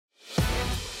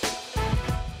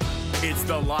It's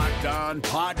the Locked On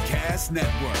Podcast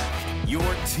Network, your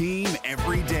team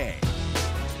every day.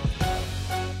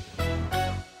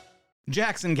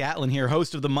 Jackson Gatlin here,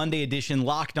 host of the Monday edition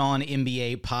Locked On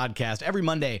NBA podcast. Every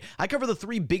Monday, I cover the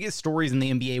three biggest stories in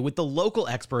the NBA with the local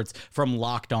experts from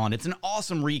Locked On. It's an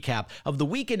awesome recap of the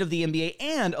weekend of the NBA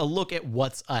and a look at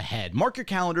what's ahead. Mark your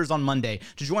calendars on Monday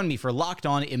to join me for Locked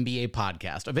On NBA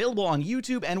podcast, available on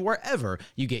YouTube and wherever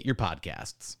you get your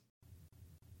podcasts.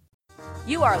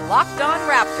 You are Locked On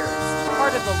Raptors,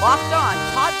 part of the Locked On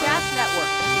Podcast Network.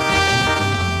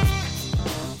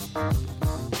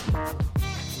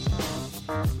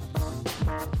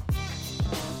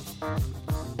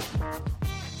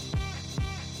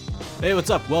 Hey, what's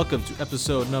up? Welcome to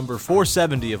episode number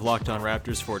 470 of Locked On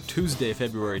Raptors for Tuesday,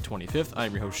 February 25th.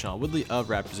 I'm your host, Sean Woodley of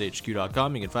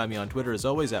RaptorsHQ.com. You can find me on Twitter, as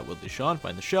always, at WoodleySean.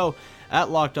 Find the show at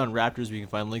Locked On Raptors, where you can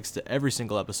find links to every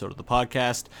single episode of the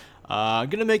podcast. I'm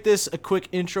going to make this a quick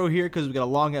intro here because we got a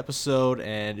long episode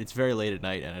and it's very late at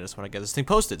night and I just want to get this thing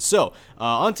posted. So,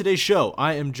 on today's show,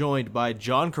 I am joined by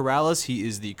John Karalis. He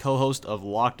is the co-host of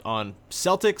Locked On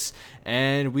Celtics,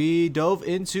 and we dove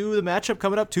into the matchup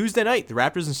coming up Tuesday night. The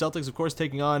Raptors and Celtics, of course,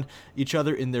 taking on each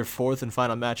other in their fourth and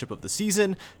final matchup of the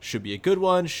season. Should be a good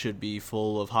one, should be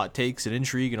full of hot takes and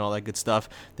intrigue and all that good stuff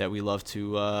that we love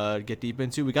to get deep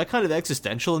into. We got kind of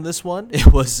existential in this one. It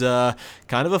was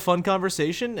kind of a fun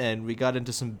conversation, and we got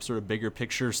into some sort of bigger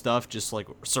picture stuff, just like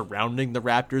surrounding the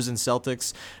Raptors and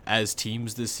Celtics as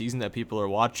teams this season that people are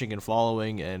watching and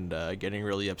following and getting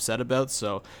really upset about.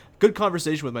 So good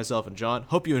conversation with myself and John.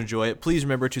 Hope you enjoy it. Please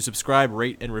remember to subscribe,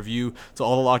 rate, and review to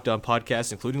all the Locked On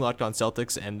podcasts, including Locked On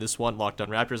Celtics and this one, Locked On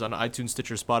Raptors, on iTunes,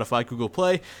 Stitcher, Spotify, Google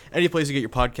Play. Any place you get your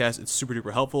podcast, it's super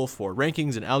duper helpful for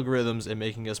rankings and algorithms and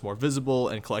making us more visible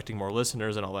and collecting more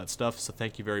listeners and all that stuff. So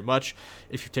thank you very much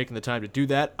if you're taking the time to do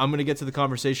that. I'm going to get to the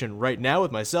conversation right now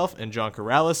with myself and John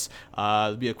Karalis.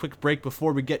 There'll be a quick break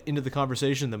before we get into the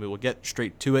conversation, then we will get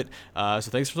straight to it. So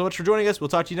thanks so much for joining us. We'll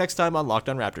talk to you next time on Locked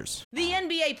On Raptors. The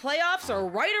NBA playoffs are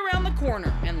right around the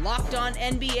corner, and Locked On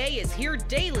NBA is here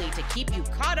daily to keep you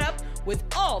caught up with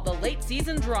all the late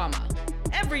season drama.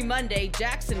 Every Monday,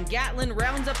 Jackson Gatlin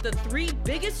rounds up the three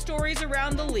biggest stories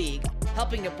around the league,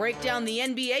 helping to break down the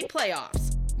NBA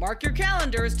playoffs. Mark your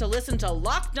calendars to listen to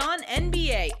Locked On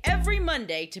NBA every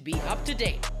Monday to be up to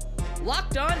date.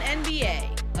 Locked On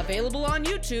NBA, available on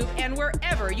YouTube and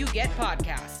wherever you get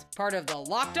podcasts. Part of the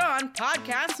Locked On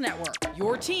Podcast Network,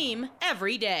 your team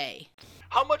every day.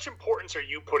 How much importance are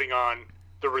you putting on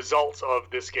the results of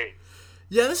this game?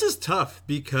 Yeah, this is tough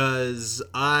because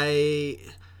I'm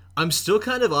still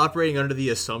kind of operating under the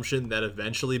assumption that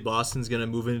eventually Boston's going to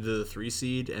move into the 3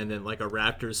 seed and then like a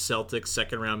Raptors-Celtics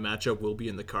second round matchup will be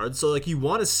in the cards. So like you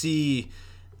want to see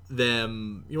the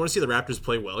Raptors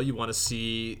play well. You want to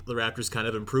see the Raptors kind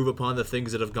of improve upon the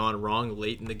things that have gone wrong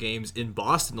late in the games in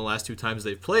Boston the last two times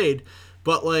they've played.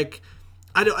 But like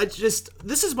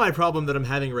this is my problem that I'm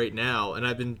having right now, and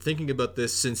I've been thinking about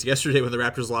this since yesterday when the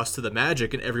Raptors lost to the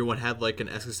Magic and everyone had like an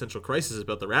existential crisis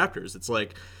about the Raptors. It's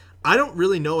like, I don't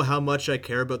really know how much I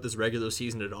care about this regular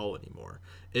season at all anymore.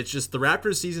 It's just the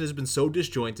Raptors season has been so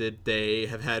disjointed. They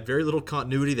have had very little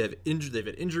continuity. They've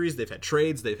had injuries. They've had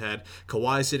trades. They've had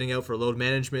Kawhi sitting out for load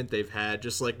management. They've had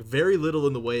just like very little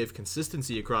in the way of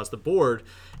consistency across the board.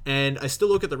 And I still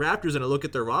look at the Raptors and I look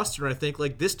at their roster and I think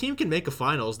like this team can make a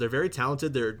finals. They're very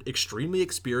talented. They're extremely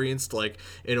experienced, like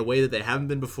in a way that they haven't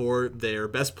been before. Their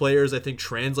best players, I think,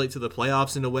 translate to the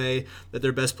playoffs in a way that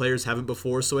their best players haven't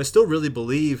before. So I still really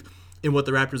believe in what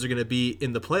the Raptors are going to be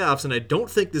in the playoffs, and I don't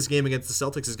think this game against the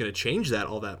Celtics is going to change that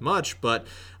all that much, but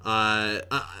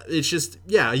it's just,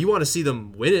 yeah, you want to see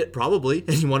them win it, probably,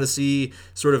 and you want to see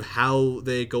sort of how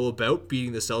they go about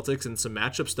beating the Celtics and some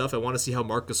matchup stuff. I want to see how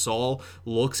Marc Gasol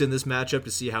looks in this matchup,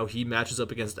 to see how he matches up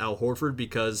against Al Horford,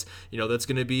 because, you know, that's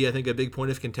going to be, I think, a big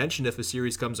point of contention if a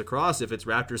series comes across. If it's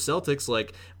Raptors-Celtics,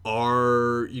 like,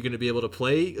 are you going to be able to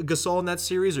play Gasol in that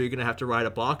series, or are you going to have to ride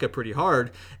Ibaka pretty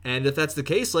hard? And if that's the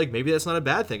case, like, maybe that's not a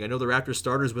bad thing. I know the Raptors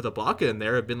starters with Ibaka in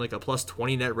there have been like a plus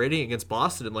 20 net rating against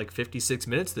Boston in like 56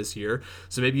 minutes this year.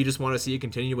 So maybe you just want to see a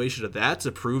continuation of that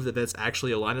to prove that that's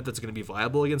actually a lineup that's going to be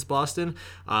viable against Boston.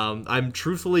 I'm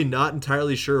truthfully not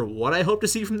entirely sure what I hope to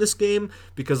see from this game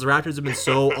because the Raptors have been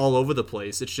so all over the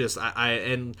place. It's just,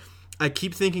 I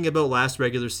keep thinking about last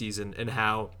regular season and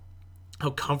how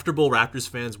comfortable Raptors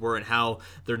fans were and how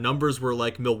their numbers were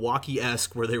like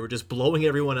Milwaukee-esque, where they were just blowing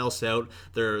everyone else out.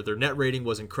 Their net rating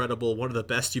was incredible, one of the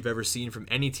best you've ever seen from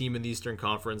any team in the Eastern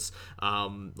Conference.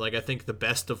 Like I think the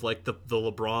best of like the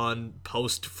LeBron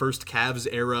post first Cavs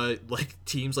era like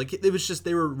teams. Like it was just,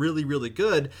 they were really, really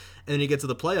good. And then you get to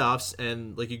the playoffs,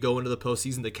 and like you go into the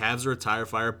postseason, the Cavs are a tire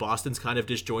fire. Boston's kind of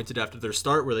disjointed after their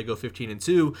start, where they go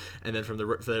 15-2, and then from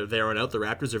there on out, the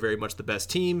Raptors are very much the best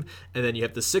team. And then you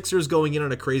have the Sixers going in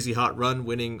on a crazy hot run,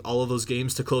 winning all of those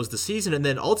games to close the season. And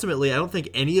then ultimately, I don't think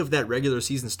any of that regular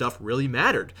season stuff really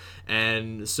mattered.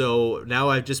 And so now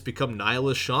I've just become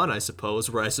nihilist Sean, I suppose,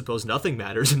 where I suppose nothing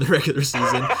matters in the regular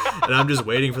season, and I'm just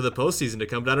waiting for the postseason to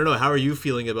come. But I don't know, how are you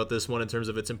feeling about this one in terms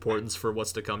of its importance for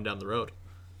what's to come down the road?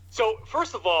 So,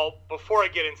 first of all, before I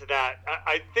get into that,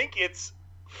 I think it's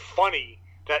funny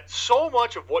that so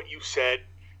much of what you said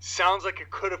sounds like it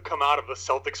could have come out of a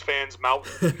Celtics fan's mouth.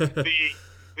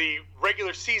 The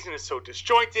regular season is so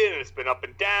disjointed, and it's been up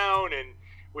and down, and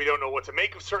we don't know what to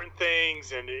make of certain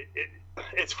things, and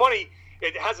it's funny,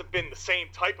 it hasn't been the same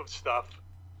type of stuff,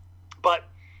 but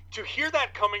to hear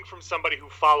that coming from somebody who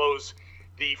follows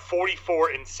the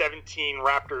 44-17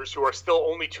 Raptors, who are still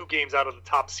only 2 games out of the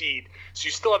top seed, so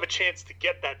you still have a chance to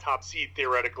get that top seed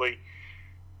theoretically,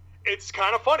 it's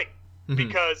kind of funny,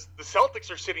 because the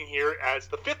Celtics are sitting here as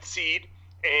the 5th seed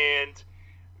and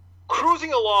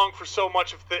cruising along for so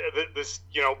much of this,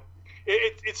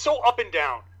 it's so up and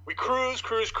down. We cruise,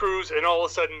 and all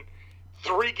of a sudden,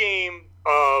 3 game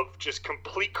of just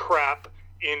complete crap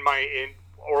in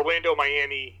Orlando,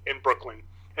 Miami, and Brooklyn.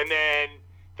 And then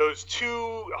those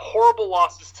 2 horrible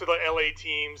losses to the LA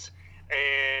teams,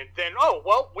 and then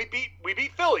we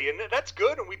beat Philly, and that's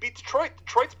good, and we beat Detroit.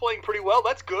 Detroit's playing pretty well.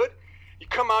 That's good. You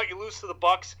come out, you lose to the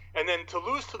Bucks, and then to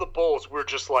lose to the Bulls, we're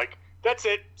just like, that's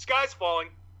it. Sky's falling.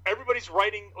 Everybody's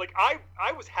writing, like I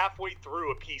was halfway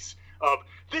through a piece of,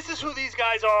 this is who these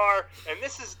guys are, and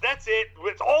that's it.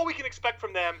 It's all we can expect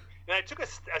from them. And I took a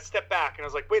step back, and I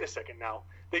was like, wait a second now.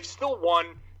 They've still won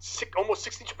almost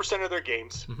 62% of their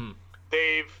games. Mm-hmm.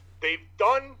 They've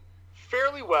done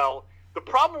fairly well. The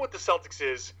problem with the Celtics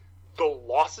is the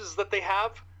losses that they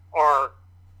have are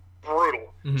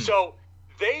brutal. Mm-hmm. So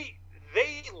they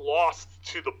lost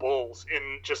to the Bulls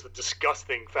in just a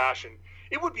disgusting fashion.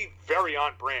 It would be very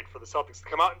on brand for the Celtics to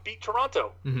come out and beat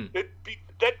Toronto. Mm-hmm.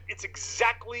 It's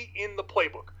exactly in the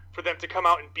playbook for them to come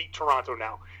out and beat Toronto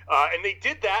now. And they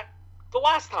did that the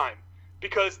last time,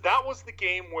 because that was the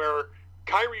game where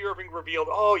Kyrie Irving revealed,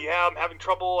 oh, yeah, I'm having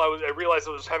trouble. I realized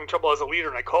I was having trouble as a leader,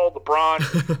 and I called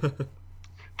LeBron.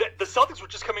 The Celtics were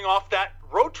just coming off that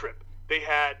road trip. They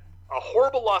had a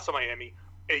horrible loss in Miami,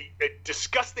 a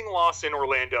disgusting loss in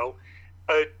Orlando,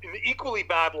 an equally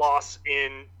bad loss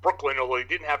in Brooklyn, although they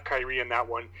didn't have Kyrie in that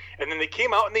one. And then they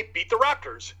came out and they beat the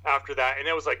Raptors after that. And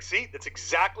it was like, see, that's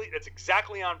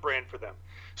exactly on brand for them.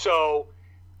 So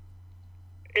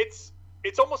it's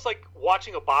almost like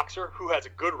watching a boxer who has a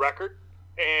good record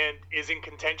and is in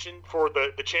contention for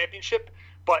the championship,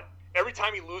 but every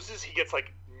time he loses, he gets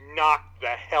like knocked the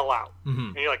hell out. Mm-hmm.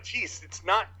 And you're like, geez,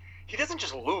 he doesn't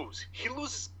just lose. He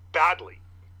loses badly.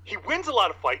 He wins a lot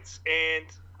of fights, and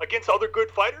against other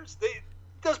good fighters, he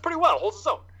does pretty well, holds his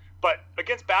own. But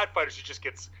against bad fighters, he just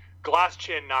gets glass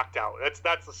chin knocked out.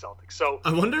 That's the Celtics. So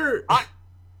I wonder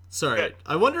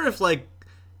if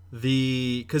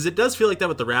because it does feel like that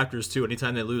with the Raptors too.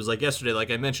 Anytime they lose, like yesterday,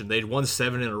 like I mentioned, they'd won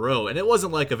 7 in a row, and it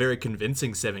wasn't like a very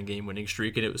convincing 7-game winning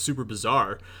streak, and it was super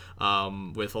bizarre,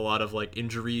 with a lot of like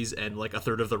injuries and like a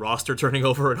third of the roster turning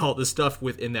over and all this stuff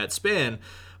within that span.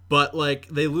 But like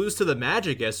they lose to the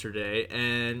Magic yesterday,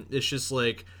 and it's just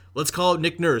like, let's call it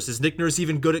Nick Nurse. Is Nick Nurse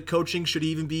even good at coaching? Should he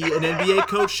even be an NBA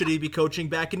coach? Should he be coaching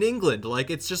back in England? Like,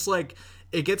 it's just like,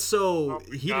 it gets so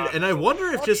heated. God. And I wonder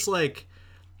if just like,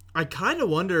 I kind of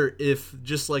wonder if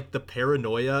just like the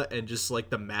paranoia and just like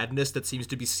the madness that seems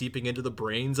to be seeping into the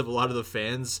brains of a lot of the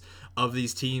fans of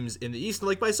these teams in the East,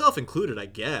 like myself included, I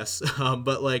guess.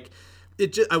 But like,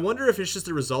 I wonder if it's just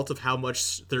a result of how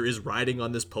much there is riding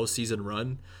on this postseason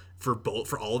run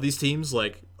for all of these teams.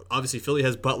 Like, obviously Philly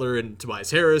has Butler and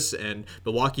Tobias Harris, and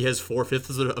Milwaukee has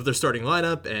 4/5 of their starting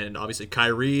lineup, and obviously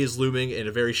Kyrie is looming in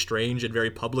a very strange and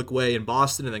very public way in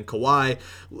Boston, and then Kawhi,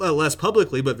 less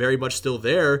publicly but very much still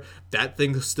there. That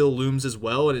thing still looms as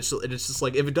well, and it's just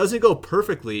like, if it doesn't go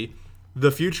perfectly, the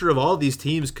future of all these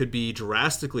teams could be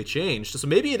drastically changed. So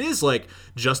maybe it is like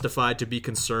justified to be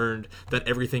concerned that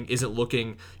everything isn't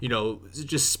looking,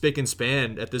 just spick and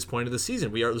span at this point of the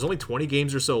season. There's only 20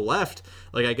 games or so left.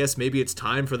 Like, I guess maybe it's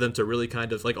time for them to really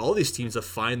kind of, like, all these teams to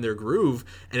find their groove,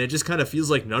 and it just kind of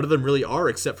feels like none of them really are,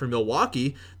 except for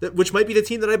Milwaukee, which might be the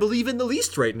team that I believe in the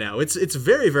least right now. It's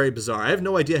very, very bizarre. I have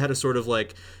no idea how to sort of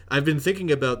like, I've been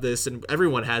thinking about this, and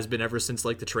everyone has been ever since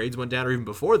like the trades went down or even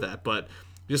before that, but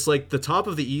Just like the top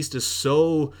of the East is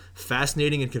so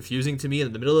fascinating and confusing to me. And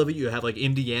in the middle of it, you have like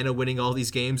Indiana winning all these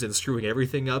games and screwing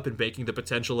everything up and making the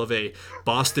potential of a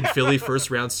Boston-Philly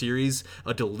first-round series,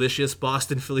 a delicious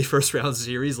Boston-Philly first-round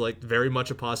series, like very much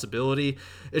a possibility.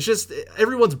 It's just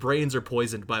everyone's brains are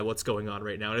poisoned by what's going on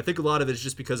right now. And I think a lot of it is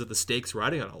just because of the stakes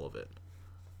riding on all of it.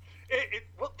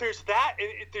 Well, there's that.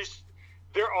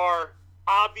 There are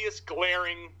obvious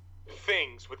glaring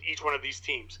things with each one of these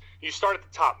teams. You start at the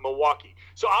top, Milwaukee.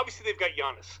 So obviously they've got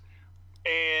Giannis,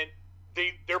 and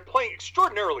they're playing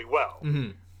extraordinarily well.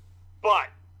 Mm-hmm. But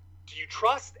do you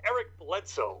trust Eric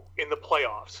Bledsoe in the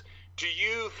playoffs? Do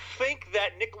you think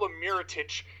that Nikola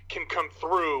Mirotic can come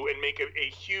through and make a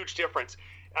huge difference?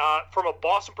 From a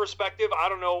Boston perspective, I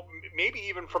don't know, maybe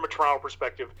even from a Toronto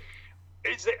perspective,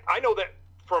 I know that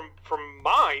from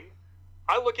mine,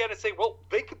 I look at it and say, well,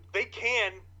 they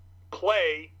can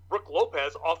play Brook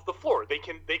Lopez off the floor. They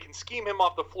can scheme him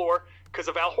off the floor because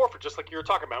of Al Horford, just like you were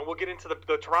talking about. And we'll get into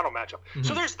the Toronto matchup. Mm-hmm.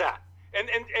 So there's that. And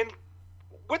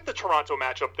with the Toronto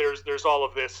matchup, there's all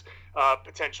of this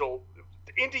potential.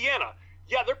 Indiana,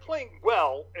 yeah, they're playing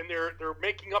well, and they're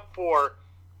making up for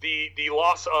the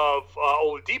loss of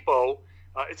Oladipo.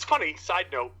 It's funny, side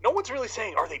note, no one's really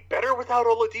saying, are they better without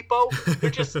Oladipo? They're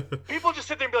just people just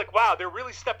sit there and be like, wow, they're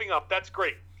really stepping up. That's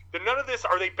great. Then none of this,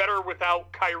 are they better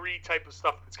without Kyrie type of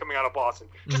stuff that's coming out of Boston?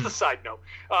 Just a side note.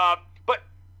 But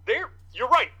you're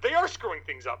right, they are screwing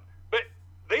things up. But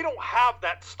they don't have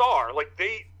that star. Like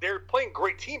they're playing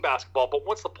great team basketball, but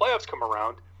once the playoffs come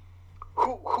around,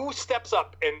 who steps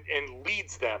up and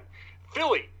leads them?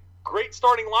 Philly, great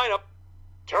starting lineup,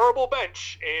 terrible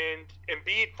bench, and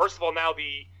Embiid, first of all, now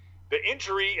the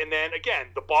injury, and then again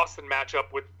the Boston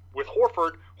matchup with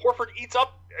Horford. Horford eats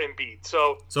up Embiid.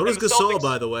 So does Gasol,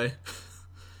 by the way.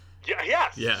 Yeah,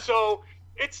 yes. Yeah. So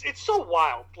it's so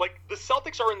wild. Like the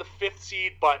Celtics are in the 5th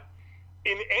seed, but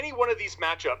in any one of these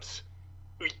matchups,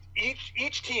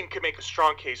 each team can make a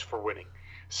strong case for winning.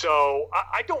 So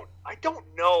I don't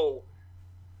know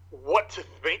what to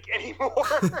think anymore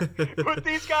with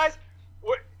these guys.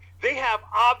 They have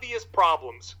obvious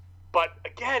problems, but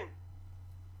again,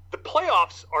 the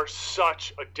playoffs are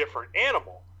such a different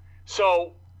animal.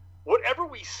 So whatever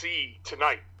we see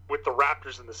tonight with the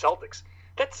Raptors and the Celtics,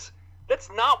 that's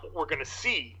not what we're going to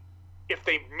see if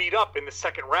they meet up in the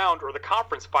second round or the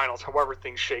conference finals, however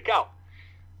things shake out.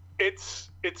 It's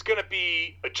going to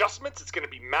be adjustments. It's going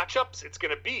to be matchups. It's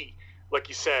going to be, like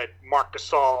you said, Marc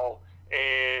Gasol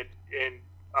and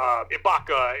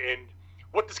Ibaka, and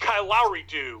what does Kyle Lowry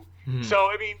do? Mm-hmm. So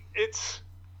I mean, it's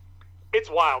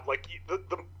wild. Like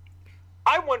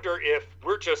I wonder if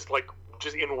we're just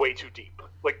in way too deep.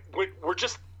 Like we're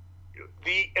just,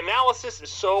 the analysis is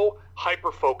so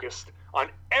hyper focused on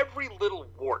every little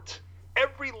wart,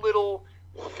 every little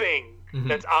thing mm-hmm.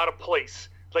 that's out of place.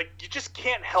 Like you just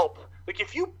can't help. Like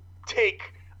if you take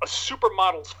a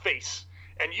supermodel's face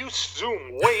and you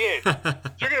zoom way in,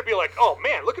 you're gonna be like, oh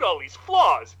man, look at all these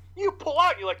flaws. You pull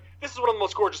out, and you're like, this is one of the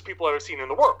most gorgeous people I've ever seen in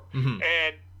the world. Mm-hmm.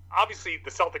 And obviously the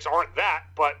Celtics aren't that,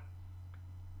 but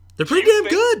they're pretty damn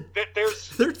good. That they're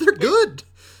good.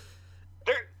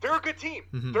 They're a good team.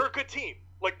 Mm-hmm. They're a good team.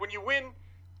 Like when you win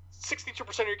 62%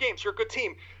 of your games, you're a good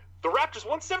team. The Raptors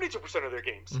won 72% of their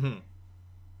games. Mm-hmm.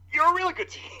 You're a really good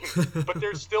team. But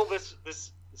there's still this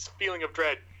feeling of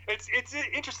dread. It's an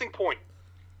interesting point.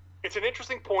 It's an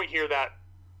interesting point here that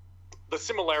the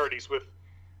similarities with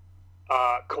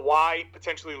Kawhi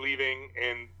potentially leaving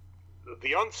and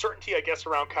the uncertainty, I guess,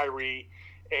 around Kyrie,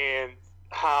 and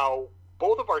how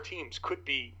both of our teams could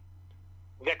be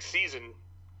next season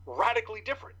radically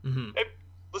different. Mm-hmm. And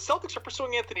the Celtics are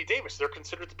pursuing Anthony Davis. They're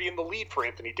considered to be in the lead for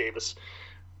Anthony Davis.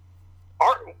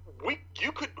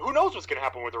 Who knows what's going to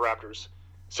happen with the Raptors?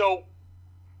 So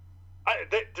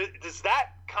does that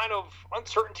kind of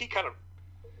uncertainty kind of,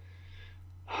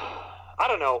 I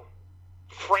don't know,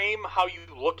 frame how you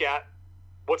look at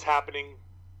what's happening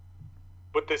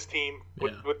with this team,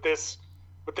 with this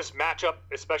matchup,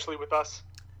 especially with us?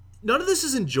 None of this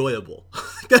is enjoyable.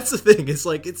 That's the thing. It's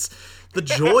like, it's the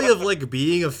joy of like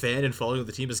being a fan and following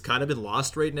the team has kind of been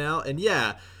lost right now. And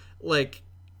yeah, like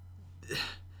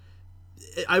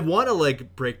I want to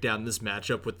like break down this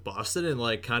matchup with Boston and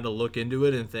like kind of look into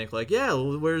it and think like, yeah,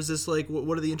 where's this, like,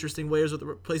 what are the interesting ways, with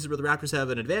the places where the Raptors have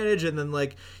an advantage? And then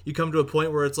like you come to a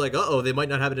point where it's like, uh-oh, they might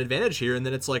not have an advantage here. And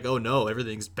then it's like, oh no,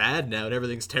 everything's bad now and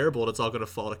everything's terrible and it's all going to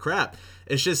fall to crap.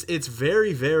 It's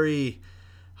very, very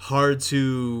hard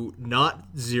to not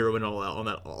zero in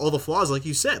all the flaws, like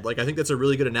you said. Like I think that's a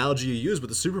really good analogy you use with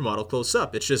the supermodel close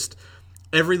up. It's just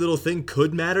every little thing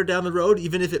could matter down the road,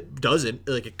 even if it doesn't.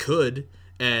 Like it could,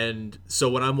 And so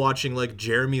when I'm watching like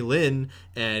Jeremy Lin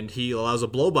and he allows a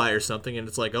blow by or something, and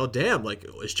it's like, oh damn, like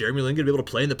is Jeremy Lin gonna be able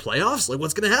to play in the playoffs? Like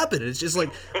what's gonna happen? And it's just like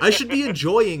I should be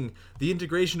enjoying the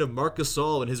integration of Marc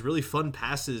Gasol and his really fun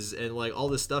passes and like all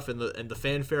this stuff and the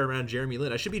fanfare around Jeremy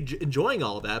Lin. I should be enjoying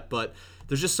all of that, but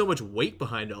there's just so much weight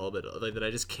behind all of it like, that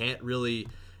I just can't really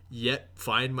yet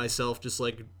find myself just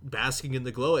like basking in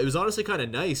the glow. It was honestly kind of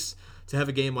nice to have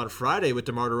a game on Friday with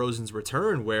DeMar DeRozan's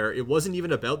return where it wasn't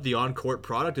even about the on-court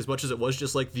product as much as it was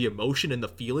just like the emotion and the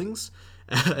feelings.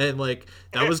 And like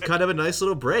that was kind of a nice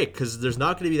little break because there's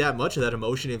not going to be that much of that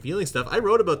emotion and feeling stuff. I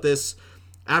wrote about this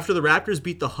after the Raptors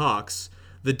beat the Hawks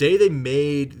the day they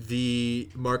made the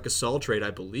Marc Gasol trade,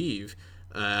 I believe.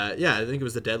 I think it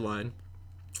was the deadline.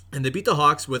 And they beat the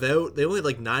Hawks they only had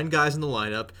like 9 guys in the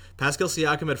lineup. Pascal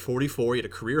Siakam had 44, he had a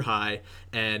career high,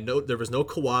 and there was no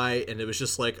Kawhi, and it was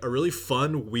just like a really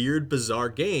fun, weird, bizarre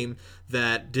game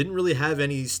that didn't really have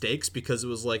any stakes because it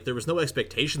was like there was no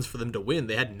expectations for them to win.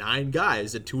 They had 9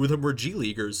 guys, and 2 of them were G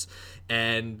Leaguers,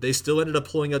 and they still ended up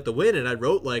pulling out the win. And I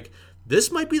wrote like,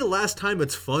 this might be the last time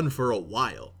it's fun for a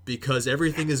while because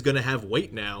everything is going to have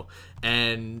weight now.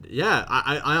 And yeah,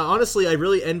 I honestly, I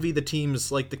really envy the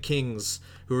teams like the Kings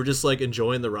who are just like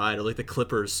enjoying the ride, or like the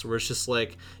Clippers where it's just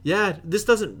like, yeah, this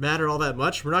doesn't matter all that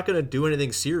much. We're not going to do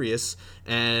anything serious.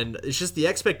 And it's just the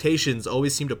expectations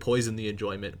always seem to poison the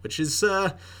enjoyment, which is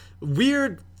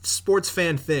weird sports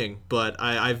fan thing, but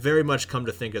I very much come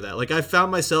to think of that. Like I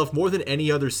found myself more than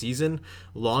any other season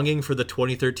longing for the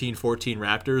 2013-14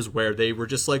 Raptors where they were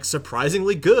just like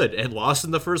surprisingly good and lost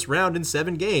in the first round in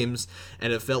 7 games,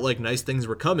 and it felt like nice things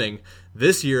were coming.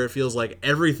 This year it feels like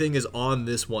everything is on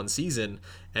this one season.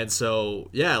 And so,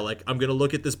 yeah, like I'm going to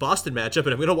look at this Boston matchup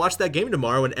and I'm going to watch that game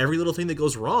tomorrow, and every little thing that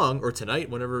goes wrong, or tonight,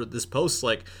 whenever this posts,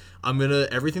 like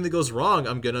everything that goes wrong,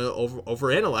 I'm going to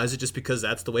overanalyze it just because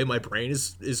that's the way my brain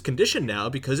is conditioned now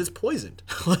because it's poisoned.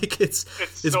 Like it's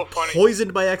so funny.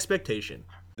 Poisoned by expectation.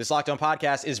 This Locked On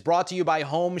podcast is brought to you by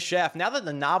Home Chef. Now that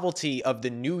the novelty of the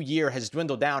new year has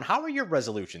dwindled down, how are your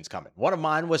resolutions coming? One of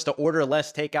mine was to order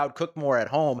less takeout, cook more at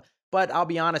home, but I'll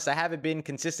be honest, I haven't been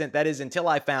consistent. That is until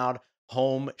I found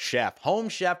Home Chef. Home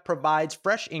Chef provides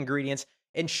fresh ingredients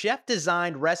and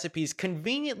chef-designed recipes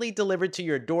conveniently delivered to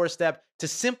your doorstep to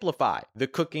simplify the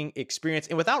cooking experience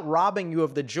and without robbing you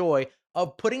of the joy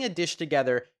of putting a dish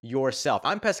together yourself.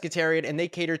 I'm pescatarian, and they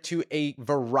cater to a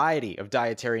variety of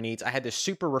dietary needs. I had this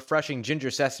super refreshing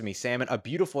ginger sesame salmon, a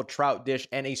beautiful trout dish,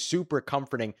 and a super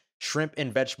comforting shrimp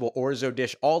and vegetable orzo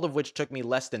dish, all of which took me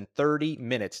less than 30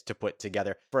 minutes to put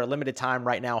together. For a limited time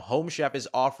right now, Home Chef is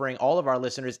offering all of our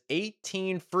listeners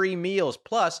 18 free meals,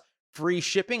 plus free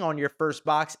shipping on your first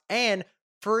box, and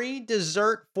free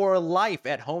dessert for life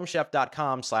at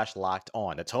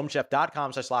homechef.com/lockedon. That's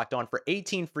homechef.com/lockedon for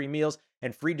 18 free meals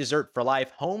and free dessert for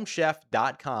life.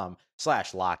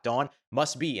 Homechef.com/lockedon.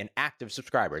 Must be an active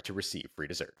subscriber to receive free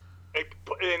dessert.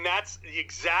 And that's the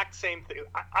exact same thing.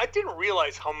 I didn't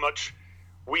realize how much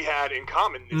we had in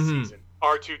common this season,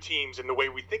 our two teams, and the way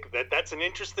we think of that. That's an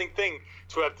interesting thing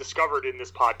to have discovered in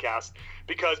this podcast,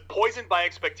 because Poisoned by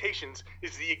Expectations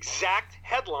is the exact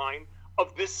headline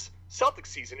of this Celtics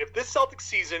season. If this Celtics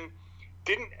season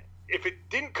if we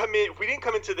didn't come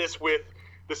into this with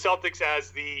the Celtics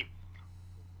as the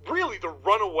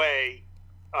runaway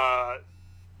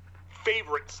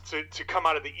favorites to come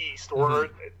out of the East, or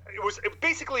it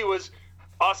basically was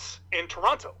us and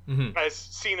Toronto as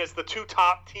seen as the 2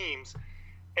 top teams,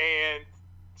 and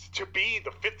to be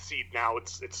the 5th seed now,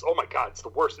 it's oh my God, it's the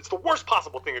worst. It's the worst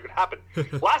possible thing that could happen.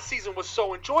 Last season was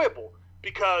so enjoyable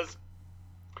because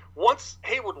once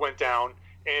Hayward went down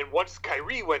and once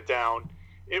Kyrie went down,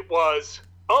 it was,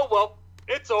 oh well,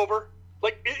 it's over.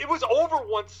 Like, it was over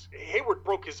once Hayward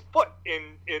broke his foot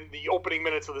in the opening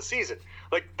minutes of the season.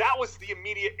 Like, that was the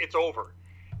immediate, it's over.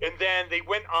 And then they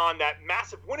went on that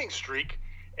massive winning streak,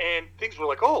 and things were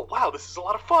like, oh, wow, this is a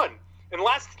lot of fun. And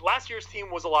last year's team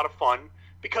was a lot of fun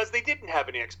because they didn't have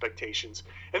any expectations.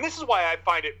 And this is why I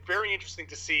find it very interesting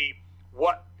to see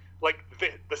what, like,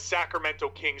 the Sacramento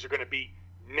Kings are going to be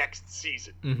next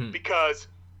season. Because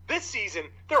this season,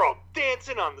 they're all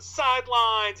dancing on the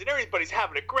sidelines, and everybody's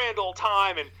having a grand old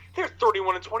time, and they're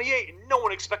 31-28, and no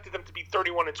one expected them to be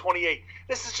 31-28.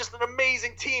 This is just an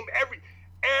amazing team.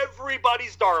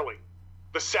 Everybody's darling,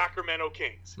 the Sacramento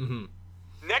Kings.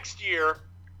 Next year,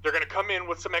 they're going to come in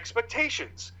with some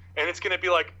expectations, and it's going to be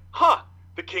like,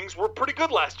 the Kings were pretty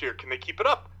good last year. Can they keep it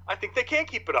up? I think they can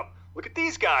keep it up. Look at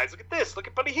these guys. Look at this. Look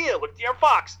at Buddy Hield. Look at De'Aaron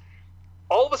Fox.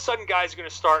 All of a sudden, guys are going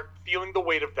to start feeling the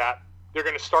weight of that. They're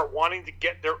going to start wanting to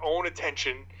get their own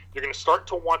attention. They're going to start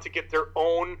to want to get their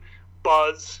own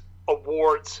buzz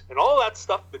awards, and all that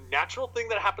stuff, the natural thing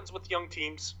that happens with young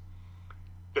teams,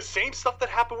 the same stuff that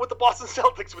happened with the Boston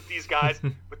Celtics with these guys,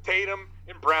 with Tatum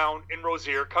and Brown and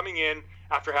Rozier coming in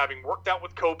after having worked out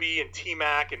with Kobe and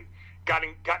T-Mac and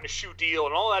gotten a shoe deal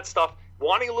and all that stuff,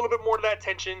 wanting a little bit more of that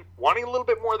attention, wanting a little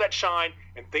bit more of that shine,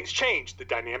 and things change. The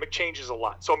dynamic changes a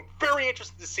lot. So I'm very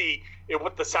interested to see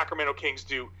what the Sacramento Kings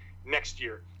do next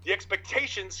year. The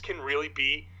expectations can really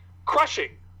be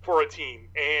crushing for a team,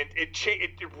 and it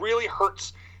really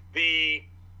hurts the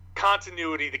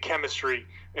continuity, the chemistry,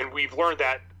 and we've learned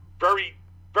that very,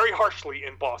 very harshly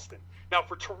in Boston. Now,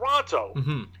 for Toronto,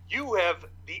 you have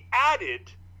the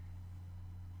added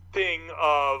thing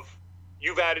of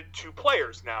you've added 2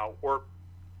 players now, or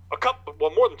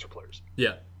more than 2 players.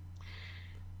 Yeah.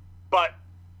 But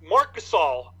Marc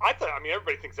Gasol,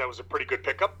 everybody thinks that was a pretty good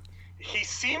pickup. He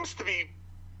seems to be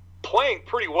playing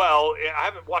pretty well. I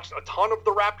haven't watched a ton of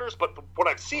the Raptors, but what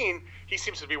I've seen, he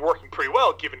seems to be working pretty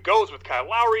well. Give and goes with Kyle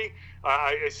Lowry.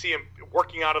 I see him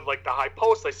working out of like the high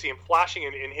post. I see him flashing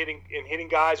and hitting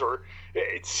guys. Or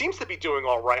it seems to be doing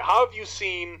all right. How have you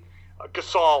seen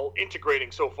Gasol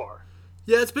integrating so far?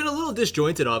 Yeah, it's been a little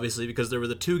disjointed, obviously, because there were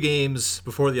the 2 games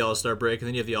before the All-Star break, and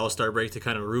then you have the All-Star break to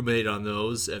kind of ruminate on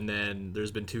those, and then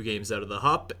there's been 2 games out of the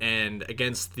hup, and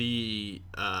against the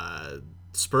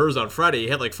Spurs on Friday, he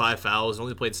had like 5 fouls,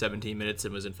 only played 17 minutes,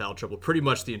 and was in foul trouble pretty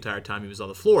much the entire time he was on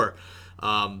the floor.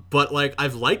 But like,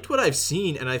 I've liked what I've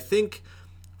seen, and I think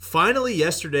finally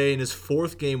yesterday in his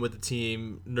 4th game with the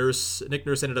team, Nick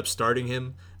Nurse ended up starting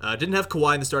him. Didn't have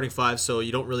Kawhi in the starting 5, so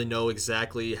you don't really know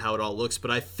exactly how it all looks,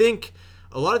 but I think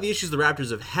a lot of the issues the Raptors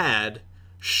have had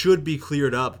should be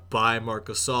cleared up by Marc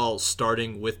Gasol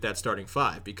starting with that starting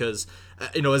 5, because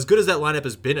as good as that lineup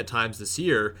has been at times this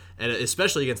year, and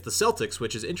especially against the Celtics,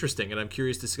 which is interesting, and I'm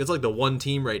curious to see. It's like the one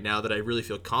team right now that I really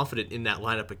feel confident in that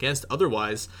lineup against.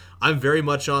 Otherwise, I'm very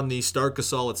much on the start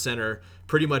Gasol at center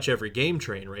pretty much every game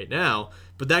train right now,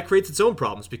 but that creates its own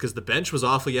problems because the bench was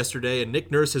awful yesterday, and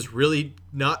Nick Nurse has really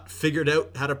not figured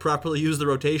out how to properly use the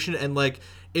rotation. And like,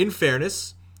 in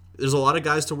fairness, there's a lot of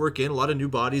guys to work in, a lot of new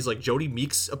bodies. Like Jody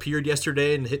Meeks appeared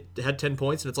yesterday and had 10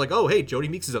 points, and it's like, oh, hey, Jody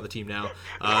Meeks is on the team now.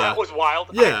 That was wild.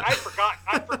 Yeah. I'd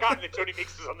forgotten that Jody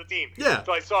Meeks was on the team. Yeah.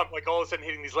 So I saw him like all of a sudden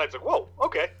hitting these legs. Like, whoa,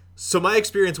 okay. So my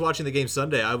experience watching the game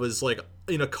Sunday, I was like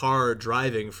in a car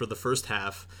driving for the first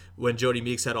half when Jody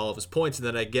Meeks had all of his points, and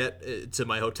then I get to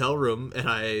my hotel room and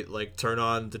I like turn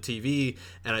on the TV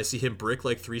and I see him brick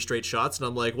like 3 straight shots, and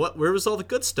I'm like, what? Where was all the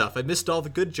good stuff? I missed all the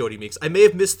good Jody Meeks. I may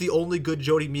have missed the only good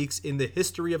Jody Meeks in the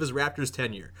history of his Raptors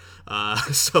tenure.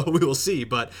 So we will see.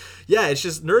 But yeah, it's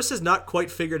just Nurse has not quite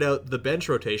figured out the bench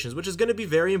rotations, which is going to be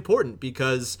very important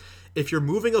because if you're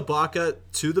moving Ibaka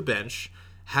to the bench,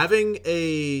 having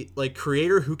a like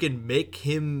creator who can make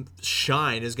him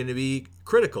shine is going to be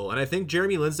critical. And I think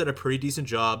Jeremy Lin's done a pretty decent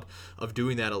job of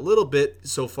doing that a little bit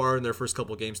so far in their first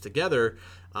couple games together.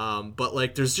 But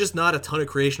like, there's just not a ton of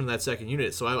creation in that second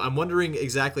unit. So I'm wondering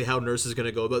exactly how Nurse is going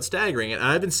to go about staggering it. And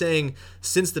I've been saying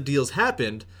since the deals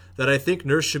happened that I think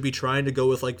Nurse should be trying to go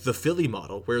with like the Philly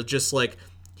model, where just like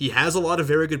he has a lot of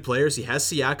very good players. He has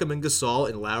Siakam and Gasol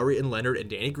and Lowry and Leonard and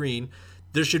Danny Green.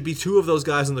 There should be 2 of those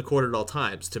guys on the court at all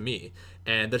times, to me.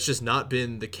 And that's just not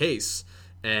been the case.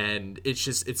 And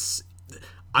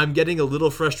I'm getting a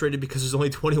little frustrated because there's only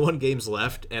 21 games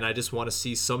left, and I just want to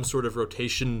see some sort of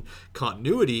rotation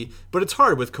continuity. But it's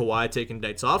hard with Kawhi taking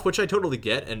nights off, which I totally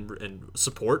get and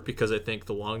support, because I think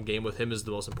the long game with him is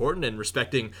the most important, and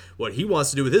respecting what he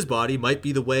wants to do with his body might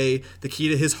be the key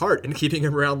to his heart and keeping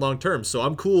him around long term. So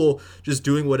I'm cool just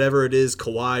doing whatever it is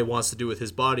Kawhi wants to do with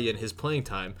his body and his playing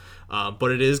time.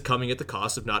 But it is coming at the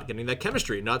cost of not getting that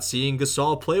chemistry, not seeing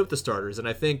Gasol play with the starters. And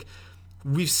I think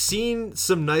we've seen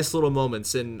some nice little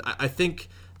moments, and I think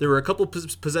there were a couple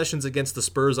possessions against the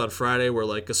Spurs on Friday where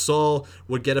like Gasol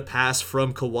would get a pass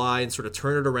from Kawhi and sort of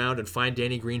turn it around and find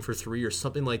Danny Green for 3 or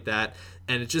something like that,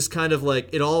 and it just kind of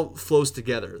like it all flows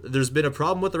together. There's been a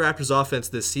problem with the Raptors offense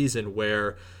this season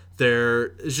where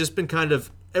there has just been kind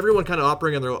of everyone kind of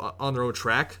operating on their own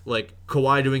track, like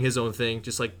Kawhi doing his own thing,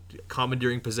 just like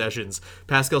commandeering possessions,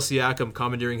 Pascal Siakam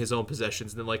commandeering his own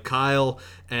possessions, and then like Kyle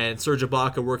and Serge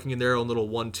Ibaka working in their own little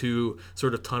 1-2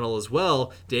 sort of tunnel as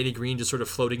well. Danny Green just sort of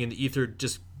floating in the ether,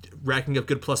 just racking up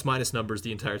good plus-minus numbers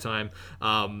the entire time.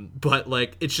 But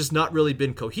like it's just not really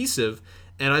been cohesive,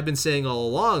 and I've been saying all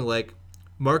along, like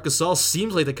Marc Gasol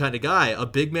seems like the kind of guy, a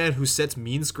big man who sets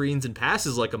mean screens and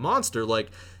passes like a monster,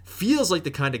 like feels like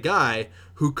the kind of guy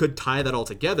who could tie that all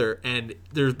together. And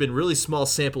there's been really small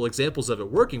sample examples of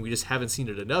it working. We just haven't seen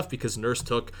it enough because Nurse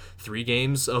took 3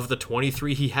 games of the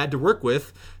 23 he had to work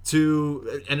with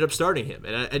to end up starting him.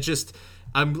 And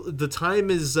the time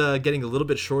is getting a little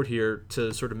bit short here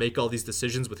to sort of make all these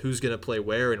decisions with who's going to play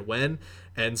where and when,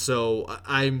 and so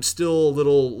I'm still a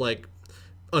little like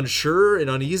unsure and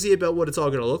uneasy about what it's all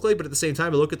going to look like. But at the same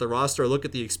time, I look at the roster, I look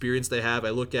at the experience they have, I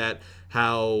look at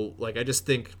how like I just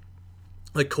think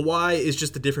like Kawhi is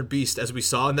just a different beast, as we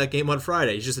saw in that game on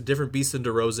Friday. He's just a different beast than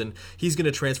DeRozan. He's going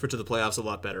to transfer to the playoffs a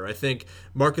lot better. I think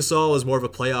Marc Gasol is more of a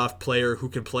playoff player who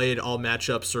can play in all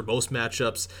matchups or most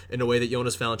matchups in a way that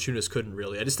Jonas Valanciunas couldn't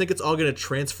really. I just think it's all going to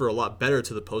transfer a lot better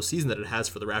to the postseason than it has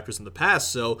for the Raptors in the past.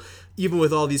 So even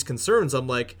with all these concerns, I'm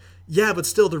like, yeah, but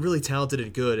still, they're really talented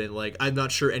and good, and like I'm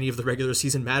not sure any of the regular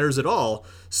season matters at all.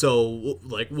 So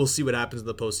like we'll see what happens in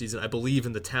the postseason. I believe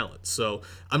in the talent, so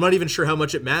I'm not even sure how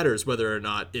much it matters whether or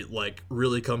not it like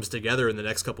really comes together in the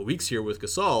next couple weeks here with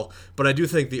Gasol. But I do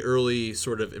think the early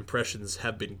sort of impressions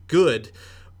have been good.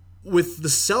 With the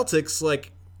Celtics,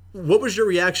 like, what was your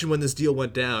reaction when this deal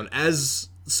went down? As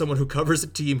someone who covers a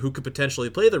team who could potentially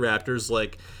play the Raptors,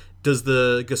 like, does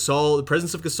the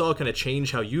presence of Gasol kind of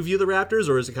change how you view the Raptors,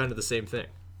 or is it kind of the same thing?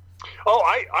 Oh,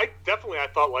 I definitely, I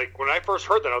thought, like, when I first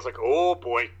heard that, I was like, oh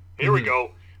boy, here we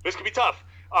go. This could be tough.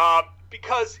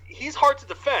 Because he's hard to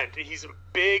defend. He's a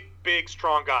big,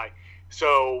 strong guy.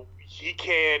 So he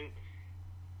can,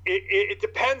 it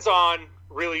depends on,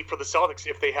 really, for the Celtics,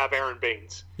 if they have Aaron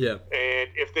Baines. Yeah. And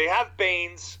if they have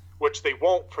Baines, which they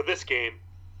won't for this game,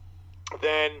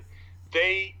 then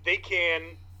they can,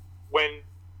 when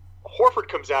Horford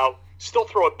comes out, still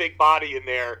throw a big body in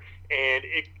there and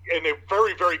a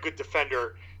very, very good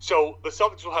defender. So the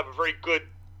Celtics will have a very good,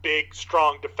 big,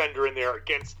 strong defender in there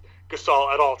against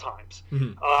Gasol at all times.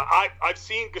 Mm-hmm. I've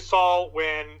seen Gasol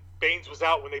when Baines was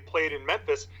out, when they played in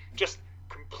Memphis, just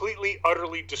completely,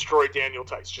 utterly destroy Daniel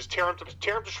Tice. Just tear him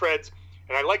to shreds.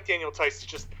 And I like Daniel Tice. It's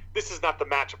just, this is not the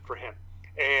matchup for him.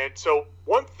 And so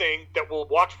one thing that we'll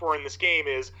watch for in this game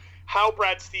is how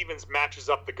Brad Stevens matches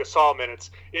up the Gasol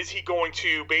minutes. Is he going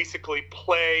to basically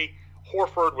play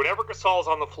Horford whenever Gasol's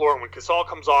on the floor, and when Gasol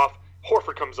comes off,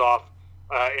 Horford comes off,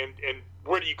 and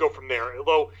where do you go from there?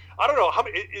 Although, I don't know, how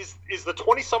many, is the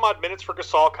 20-some-odd minutes for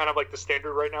Gasol kind of like the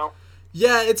standard right now?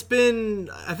 Yeah, it's been,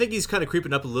 I think he's kind of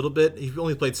creeping up a little bit. He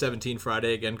only played 17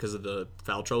 Friday, again, because of the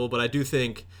foul trouble, but I do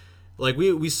think, like,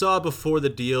 we saw before the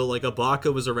deal, like,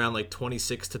 Ibaka was around, like,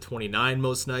 26 to 29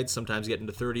 most nights, sometimes getting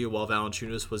to 30, while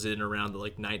Valanciunas was in around the,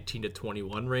 like, 19 to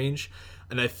 21 range.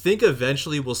 And I think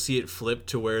eventually we'll see it flip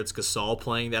to where it's Gasol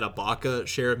playing that Ibaka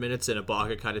share of minutes and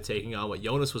Ibaka kind of taking on what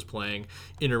Jonas was playing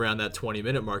in around that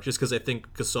 20-minute mark, just because I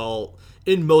think Gasol,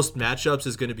 in most matchups,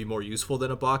 is going to be more useful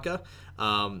than Ibaka,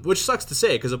 which sucks to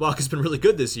say because Ibaka's been really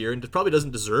good this year and probably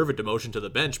doesn't deserve a demotion to the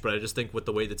bench, but I just think with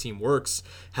the way the team works,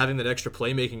 having that extra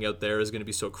playmaking out there is going to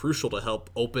be so crucial to help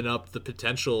open up the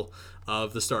potential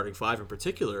of the starting five in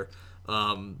particular.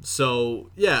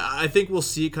 So, yeah, I think we'll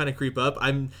see it kind of creep up.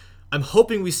 I'm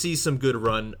hoping we see some good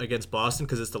run against Boston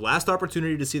because it's the last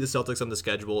opportunity to see the Celtics on the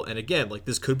schedule. And again, like,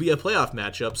 this could be a playoff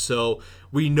matchup. So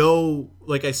we know,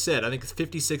 like I said, I think it's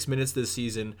 56 minutes this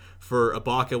season for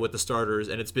Ibaka with the starters,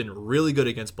 and it's been really good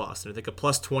against Boston. I think a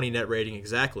plus 20 net rating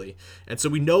exactly. And so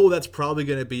we know that's probably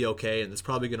going to be okay, and it's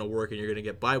probably going to work, and you're going to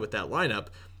get by with that lineup.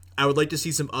 I would like to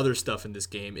see some other stuff in this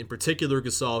game, in particular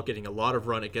Gasol getting a lot of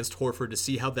run against Horford to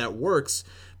see how that works,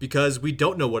 because we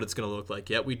don't know what it's going to look like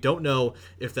yet. We don't know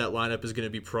if that lineup is going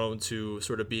to be prone to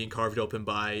sort of being carved open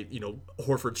by,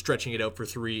 Horford stretching it out for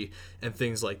three and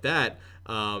things like that.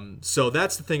 So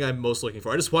that's the thing I'm most looking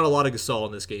for. I just want a lot of Gasol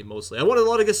in this game mostly. I want a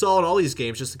lot of Gasol in all these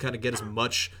games just to kind of get as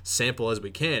much sample as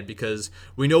we can, because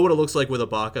we know what it looks like with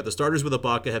Ibaka. The starters with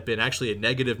Ibaka have been actually a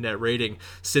negative net rating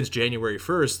since January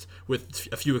 1st, with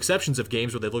a few exceptions of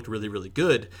games where they've looked really, really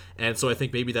good. And so I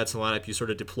think maybe that's a lineup you sort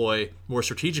of deploy more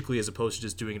strategically as opposed to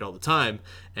just doing it all the time.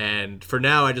 And for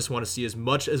now, I just want to see as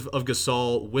much of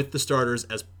Gasol with the starters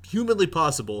as humanly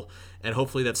possible, and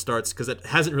hopefully that starts, because it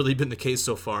hasn't really been the case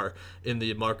so far in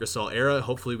the Marc Gasol era.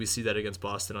 Hopefully we see that against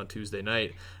Boston on Tuesday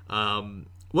night.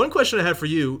 One question I have for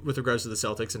you with regards to the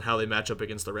Celtics and how they match up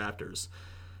against the Raptors,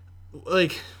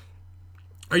 like,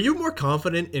 are you more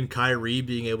confident in Kyrie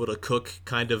being able to cook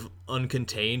kind of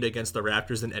uncontained against the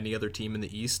Raptors than any other team in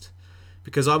the East?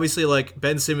 Because obviously, like,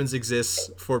 Ben Simmons exists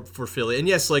for Philly. And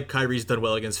yes, like, Kyrie's done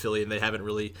well against Philly, and they haven't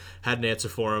really had an answer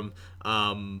for him.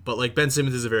 But, like, Ben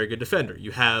Simmons is a very good defender.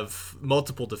 You have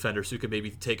multiple defenders who could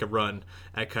maybe take a run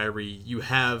at Kyrie. You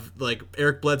have, like,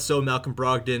 Eric Bledsoe, Malcolm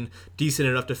Brogdon, decent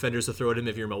enough defenders to throw at him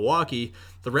if you're Milwaukee.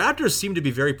 The Raptors seem to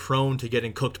be very prone to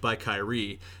getting cooked by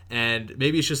Kyrie. And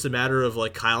maybe it's just a matter of,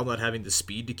 like, Kyle not having the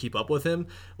speed to keep up with him.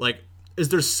 Like, is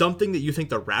there something that you think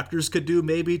the Raptors could do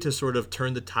maybe to sort of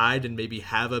turn the tide and maybe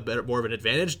have more of an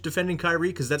advantage defending Kyrie?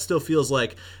 Because that still feels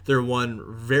like they're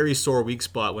one very sore weak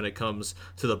spot when it comes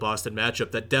to the Boston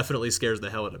matchup. That definitely scares the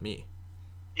hell out of me.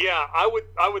 Yeah,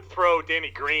 I would throw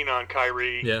Danny Green on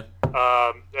Kyrie. Yeah.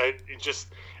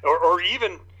 Or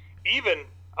even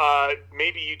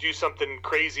maybe you do something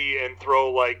crazy and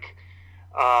throw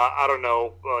I don't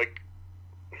know, like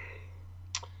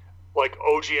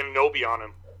OG Anunoby on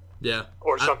him. Yeah.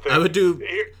 Or something. I would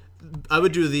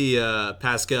do the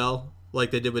Pascal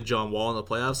like they did with John Wall in the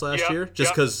playoffs last year,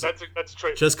 just because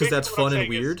that's fun and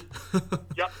weird.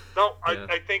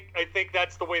 I think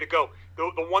that's the way to go.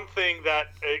 The one thing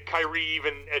that Kyrie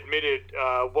even admitted,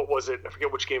 what was it? I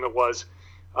forget which game it was.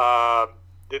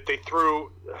 That they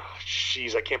threw,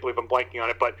 I can't believe I'm blanking on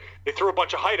it, but they threw a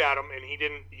bunch of height at him, and he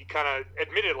kind of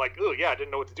admitted, oh yeah, I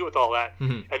didn't know what to do with all that.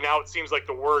 Mm-hmm. And now it seems like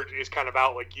the word is kind of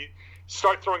out, you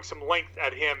start throwing some length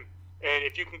at him, and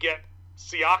if you can get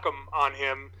Siakam on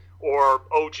him, or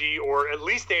OG, or at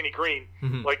least Danny Green,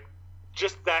 mm-hmm.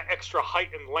 Just that extra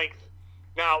height and length.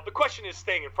 Now, the question is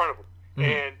staying in front of him,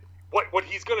 mm-hmm. and what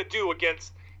he's going to do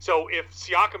against, so if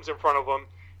Siakam's in front of him,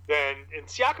 and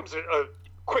Siakam's a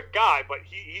quick guy, but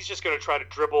he's just going to try to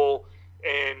dribble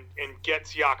and get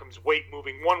Siakam's weight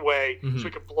moving one way, mm-hmm. so he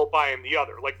can blow by him the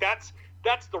other. That's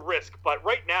the risk. But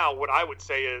right now, what I would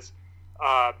say is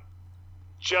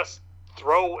just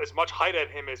throw as much height at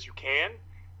him as you can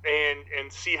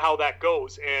and see how that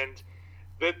goes. And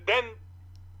then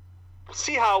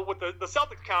see how what the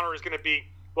Celtics counter is going to be.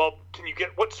 Well,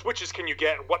 what switches can you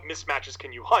get and what mismatches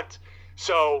can you hunt?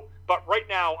 So, but right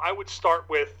now, I would start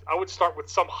with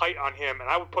some height on him, and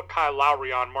I would put Kyle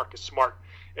Lowry on Marcus Smart,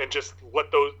 and just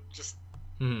let those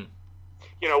mm-hmm.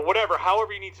 Whatever,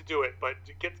 however you need to do it, but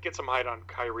get some height on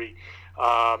Kyrie.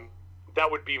 That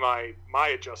would be my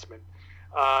adjustment.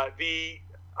 I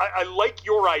like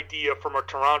your idea from a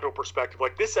Toronto perspective.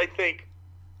 This, I think,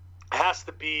 has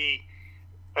to be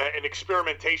an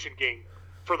experimentation game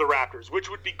for the Raptors, which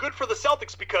would be good for the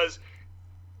Celtics because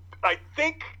I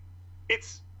think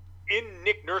it's in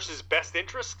Nick Nurse's best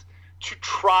interest to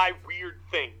try weird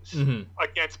things mm-hmm.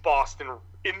 against Boston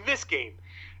in this game,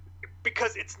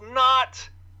 because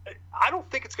I don't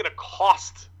think it's going to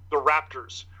cost the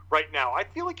Raptors right now. I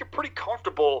feel like you're pretty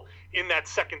comfortable in that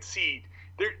second seed.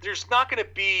 There's not going to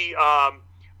be a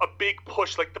big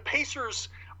push. The Pacers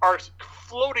are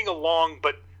floating along,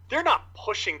 but they're not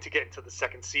pushing to get into the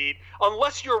second seed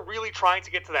unless you're really trying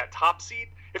to get to that top seed.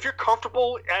 If you're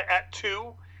comfortable at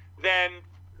 2, then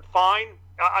fine.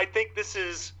 I think this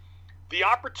is the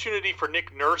opportunity for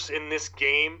Nick Nurse in this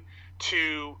game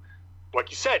to, like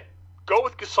you said, go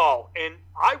with Gasol. And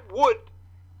I would,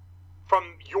 from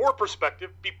your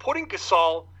perspective, be putting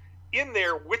Gasol in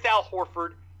there with Al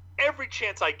Horford every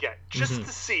chance I get, just mm-hmm.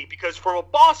 to see. Because from a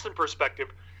Boston perspective,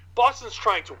 Boston's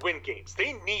trying to win games.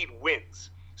 They need wins.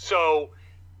 So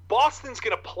Boston's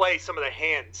going to play some of the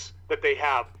hands that they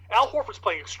have. Al Horford's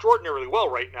playing extraordinarily well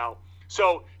right now.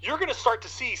 So you're going to start to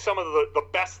see some of the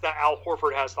best that Al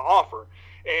Horford has to offer.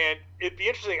 And it'd be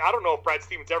interesting. I don't know if Brad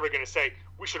Stevens ever going to say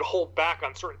we should hold back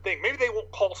on certain things. Maybe they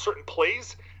won't call certain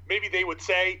plays. Maybe they would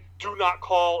say, do not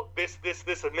call this,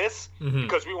 and this, mm-hmm.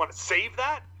 because we want to save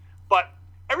that. But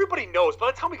everybody knows.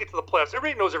 By the time we get to the playoffs,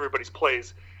 everybody knows everybody's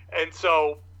plays. And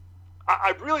so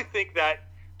I really think that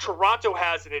Toronto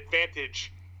has an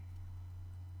advantage.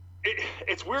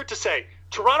 It's weird to say.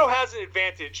 Toronto has an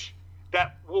advantage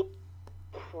that will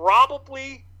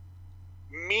probably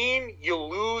mean you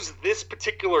lose this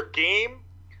particular game,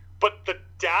 but the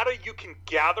data you can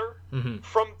gather mm-hmm.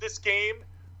 from this game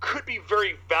could be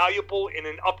very valuable in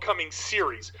an upcoming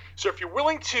series. So if you're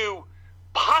willing to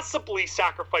possibly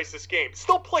sacrifice this game,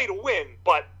 still play to win,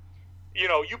 but you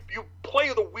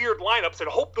play the weird lineups and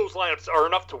hope those lineups are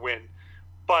enough to win,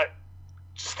 but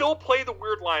still play the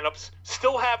weird lineups,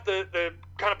 still have the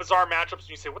kind of bizarre matchups, and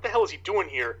you say, what the hell is he doing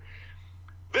here?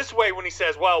 This way, when he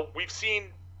says, well, we've seen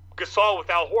Gasol with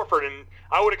Al Horford, and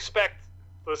I would expect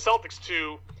the Celtics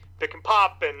to pick and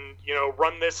pop and,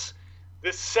 run this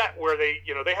set where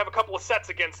they have a couple of sets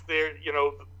against their,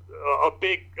 a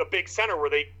big center where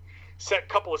they set a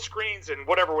couple of screens and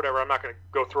whatever. I'm not going to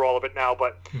go through all of it now,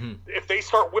 but mm-hmm. if they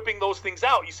start whipping those things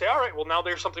out, you say, all right, well, now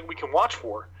there's something we can watch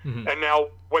for. Mm-hmm. And now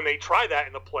when they try that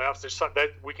in the playoffs, there's something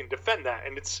that we can defend that.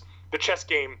 And it's the chess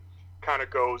game kind of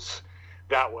goes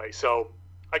that way. So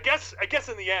I guess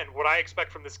in the end, what I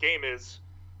expect from this game is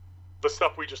the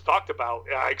stuff we just talked about.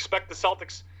 I expect the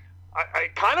Celtics, I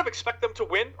kind of expect them to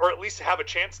win, or at least have a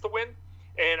chance to win.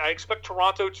 And I expect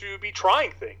Toronto to be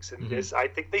trying things. And mm-hmm. I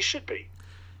think they should be.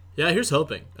 Yeah, here's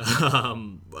hoping.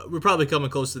 We're probably coming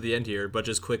close to the end here, but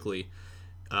just quickly.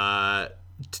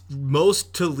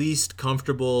 Most to least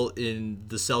comfortable in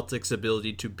the Celtics'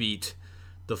 ability to beat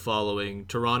the following: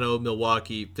 Toronto,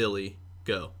 Milwaukee, Philly.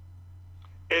 Go.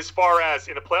 As far as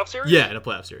in a playoff series? Yeah, in a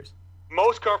playoff series.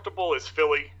 Most comfortable is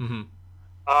Philly. Mm-hmm.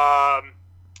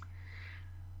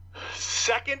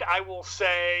 Second, I will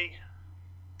say,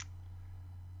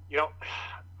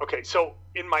 okay, so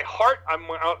in my heart,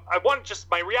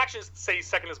 my reaction is to say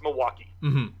second is Milwaukee.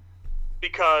 Mm-hmm.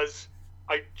 Because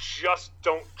I just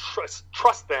don't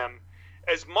trust them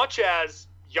as much as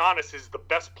Giannis is the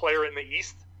best player in the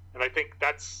East, and I think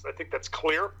that's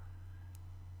clear.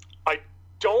 I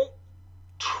don't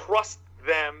trust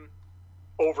them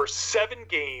over 7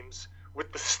 games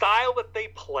with the style that they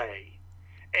play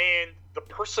and the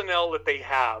personnel that they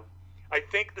have. I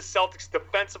think the Celtics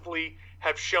defensively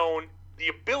have shown the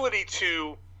ability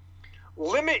to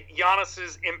limit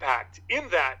Giannis's impact in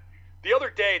that the other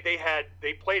day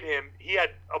they played him. He had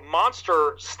a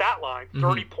monster stat line,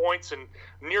 30 points and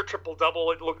near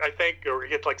triple-double, it looked, I think, or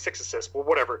he had like 6 assists, or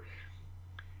whatever.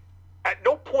 At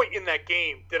no point in that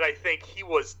game did I think he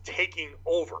was taking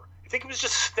over. I think he was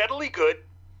just steadily good,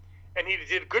 and he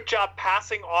did a good job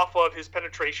passing off of his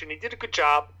penetration. He did a good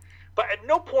job, but at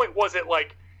no point was it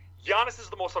like Giannis is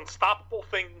the most unstoppable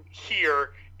thing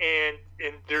here, and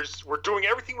we're doing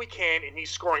everything we can, and he's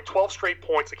scoring 12 straight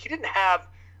points. Like, he didn't have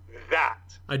that.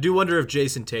 I do wonder if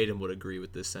Jason Tatum would agree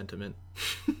with this sentiment.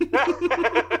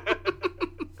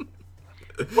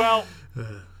 Well,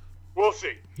 we'll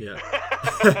see. Yeah.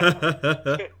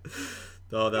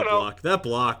 Oh, that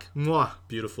block. Mwah,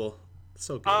 beautiful.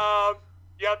 So good.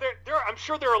 Yeah, I'm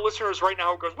sure there are listeners right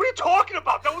now who goes, "What are you talking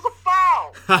about? That was a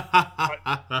foul."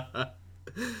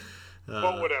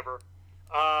 But whatever.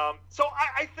 So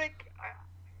I think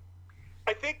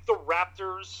the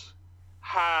Raptors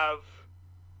have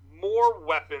more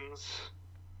weapons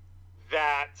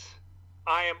that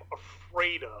I am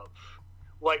afraid of.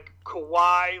 Like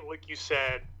Kawhi, like you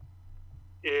said,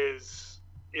 is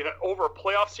over a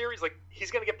playoff series. Like,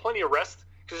 he's going to get plenty of rest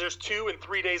because there's 2 and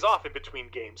 3 days off in between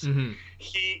games. Mm-hmm.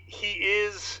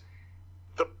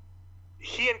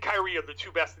 He and Kyrie are the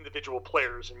 2 best individual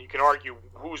players, and you can argue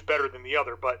who's better than the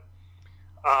other. But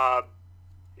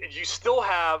you still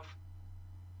have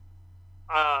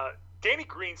Danny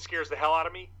Green scares the hell out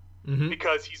of me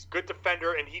because he's a good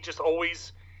defender, and he just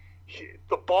always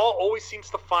the ball always seems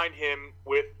to find him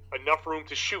with enough room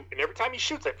to shoot. And every time he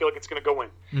shoots, I feel like it's going to go in.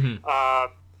 Mm-hmm.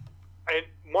 And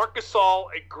Marc Gasol,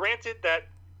 granted that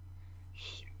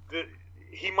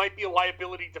he might be a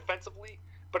liability defensively,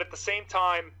 but at the same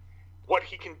time, what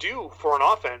he can do for an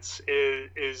offense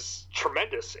is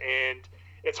tremendous, and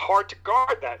it's hard to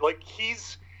guard that. Like,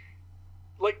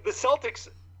 the Celtics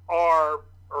are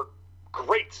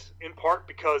great in part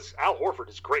because Al Horford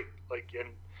is great. And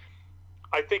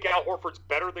I think Al Horford's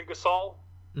better than Gasol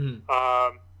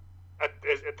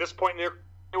at this point in their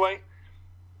anyway.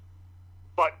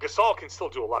 But Gasol can still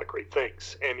do a lot of great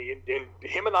things, and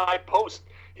him and I post,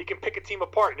 he can pick a team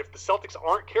apart. And if the Celtics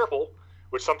aren't careful,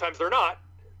 which sometimes they're not,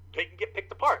 they can get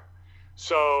picked apart.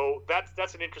 So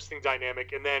that's an interesting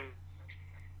dynamic. And then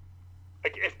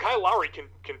if Kyle Lowry can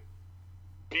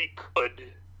be good,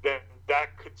 then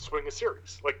that could swing a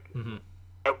series.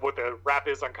 What the rap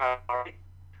is on Kyle Lowry.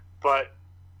 But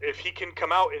if he can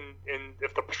come out and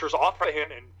if the pressure's off for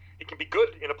him and he can be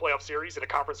good in a playoff series, in a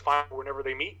conference final, whenever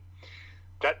they meet,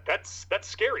 that's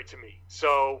scary to me.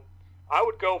 So I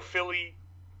would go Philly,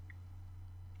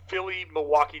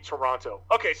 Milwaukee, Toronto.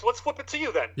 Okay, so let's flip it to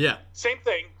you then. Yeah. Same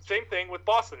thing with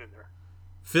Boston in there.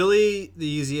 Philly, the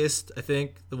easiest, I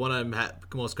think, the one I'm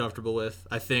most comfortable with.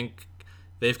 I think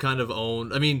they've kind of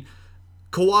owned. I mean,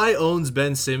 Kawhi owns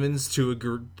Ben Simmons to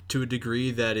a degree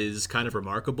that is kind of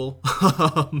remarkable.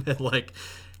 And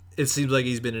it seems like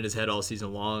he's been in his head all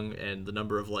season long, and the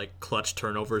number of clutch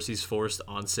turnovers he's forced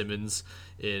on Simmons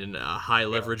in high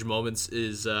leverage moments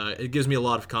is it gives me a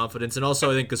lot of confidence. And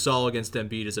also, I think Gasol against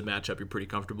Embiid is a matchup you're pretty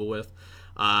comfortable with.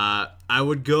 I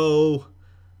would go.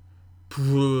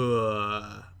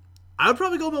 I would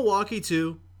probably go Milwaukee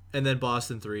 2, and then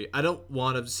Boston 3. I don't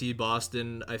want to see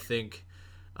Boston. I think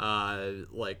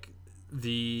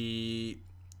the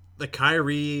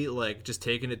Kyrie, just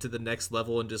taking it to the next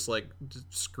level and just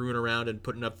screwing around and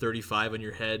putting up 35 on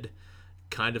your head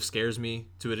kind of scares me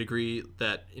to a degree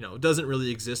that, doesn't really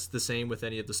exist the same with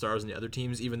any of the stars in the other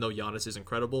teams, even though Giannis is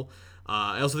incredible.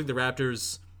 I also think the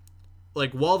Raptors,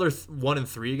 while they're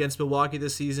 1-3 against Milwaukee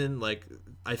this season,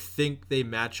 I think they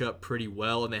match up pretty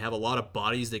well, and they have a lot of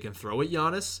bodies they can throw at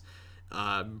Giannis.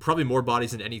 Probably more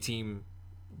bodies than any team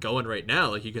going right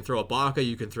now. Like, you can throw Ibaka,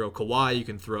 you can throw Kawhi, you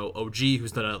can throw OG,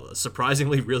 who's done a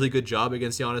surprisingly really good job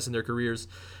against Giannis in their careers.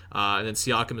 And then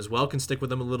Siakam as well can stick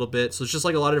with him a little bit. So it's just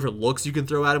like a lot of different looks you can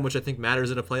throw at him, which I think matters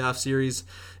in a playoff series.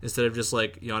 Instead of just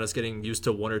like Giannis getting used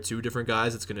to one or two different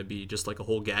guys, it's going to be just like a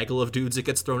whole gaggle of dudes that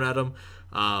gets thrown at him.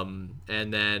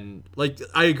 And then, like,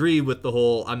 I agree with the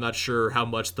whole, I'm not sure how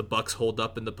much the Bucks hold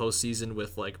up in the postseason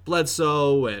with like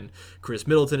Bledsoe and Chris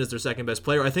Middleton as their second best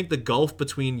player. I think the gulf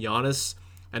between Giannis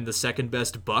and the second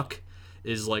best Buck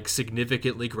is like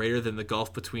significantly greater than the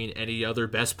gulf between any other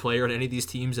best player on any of these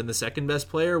teams and the second best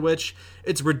player, which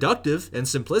it's reductive and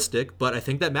simplistic, but I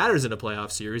think that matters in a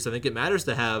playoff series. I think it matters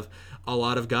to have a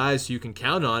lot of guys who you can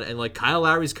count on, and like Kyle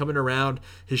Lowry's coming around,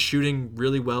 his shooting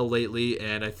really well lately,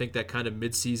 and I think that kind of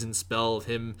midseason spell of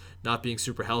him not being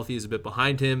super healthy is a bit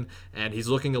behind him, and he's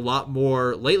looking a lot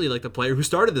more lately like the player who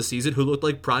started the season, who looked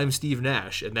like prime Steve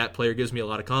Nash, and that player gives me a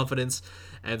lot of confidence.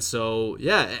 And so,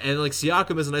 yeah, and like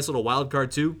Siakam is a nice little wild card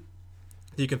too.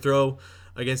 He can throw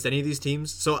against any of these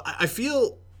teams. So I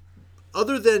feel,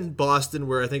 other than Boston,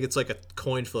 where I think it's like a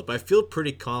coin flip, I feel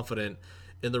pretty confident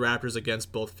in the Raptors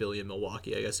against both Philly and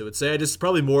Milwaukee, I guess I would say. I just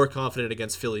probably more confident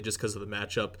against Philly just because of the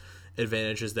matchup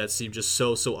advantages that seem just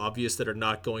so obvious that are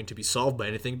not going to be solved by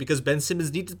anything, because Ben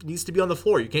Simmons needs to be on the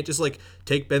floor. You can't just like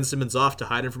take Ben Simmons off to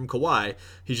hide him from Kawhi.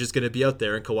 He's just going to be out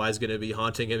there, and Kawhi's going to be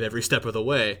haunting him every step of the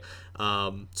way.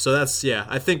 So that's, yeah,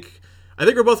 I think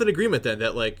we're both in agreement then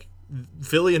that like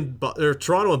Philly and or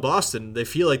Toronto and Boston, they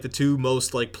feel like the two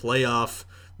most like playoff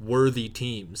worthy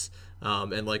teams.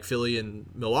 And like Philly and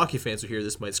Milwaukee fans who hear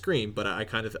this might scream, but I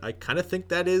kind of think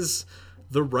that is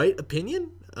the right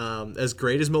opinion. As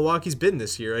great as Milwaukee's been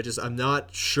this year, I'm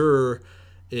not sure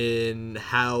in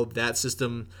how that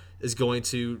system is going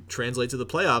to translate to the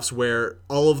playoffs, where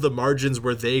all of the margins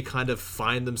where they kind of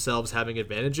find themselves having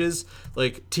advantages,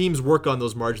 like teams work on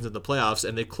those margins in the playoffs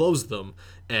and they close them.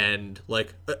 And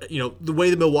like, the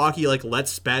way that Milwaukee like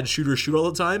lets bad shooters shoot all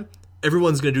the time,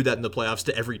 everyone's going to do that in the playoffs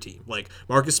to every team. Like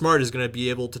Marcus Smart is going to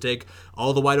be able to take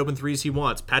all the wide open threes he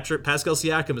wants. Pascal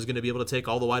Siakam is going to be able to take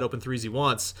all the wide open threes he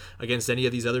wants against any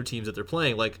of these other teams that they're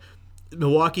playing. Like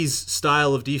Milwaukee's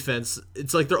style of defense,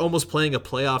 it's like they're almost playing a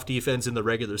playoff defense in the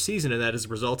regular season, and that is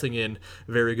resulting in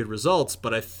very good results.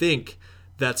 But I think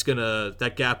that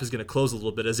gap is going to close a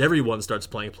little bit as everyone starts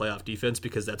playing playoff defense,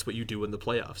 because that's what you do in the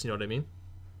playoffs. You know what I mean?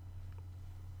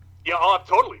 Yeah,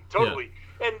 totally. Yeah.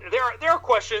 And there are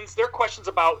questions. There are questions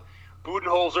about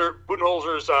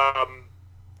Budenholzer's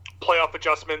playoff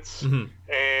adjustments, and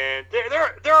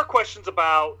there are questions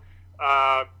about,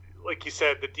 like you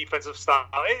said, the defensive style.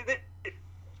 I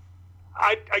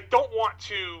don't want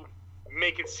to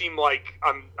make it seem like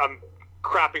I'm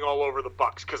crapping all over the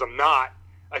Bucks, because I'm not.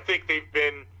 I think they've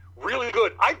been really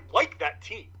good. I like that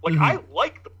team. Like I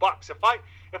like the Bucks. If I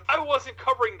wasn't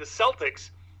covering the Celtics,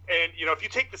 and if you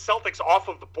take the Celtics off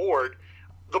of the board,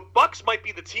 the Bucks might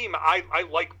be the team I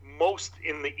like most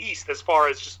in the East as far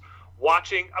as just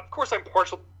watching. Of course, I'm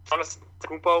partial to Giannis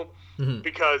Antetokounmpo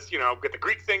because get the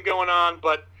Greek thing going on,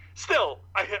 but still,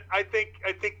 I think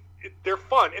they're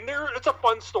fun, and it's a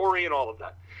fun story and all of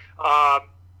that.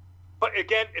 But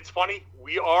again, it's funny.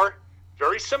 We are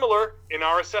very similar in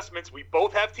our assessments. We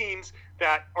both have teams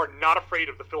that are not afraid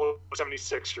of the Philadelphia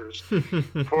 76ers. In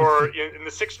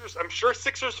the Sixers, I'm sure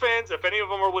Sixers fans, if any of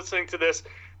them are listening to this,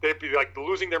 they'd be like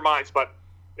losing their minds. But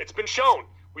it's been shown.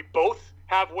 We both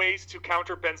have ways to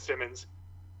counter Ben Simmons.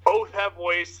 Both have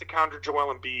ways to counter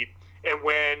Joel Embiid. And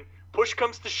when push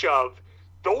comes to shove,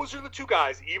 those are the two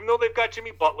guys, even though they've got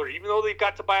Jimmy Butler, even though they've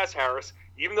got Tobias Harris,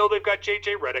 even though they've got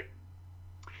J.J. Redick,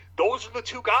 those are the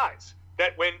two guys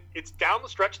that when it's down the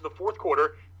stretch in the fourth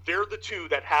quarter, they're the two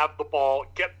that have the ball,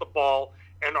 get the ball,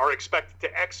 and are expected to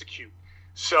execute.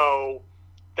 So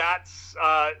that's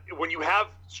when you have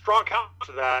strong counter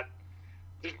to that,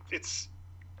 it's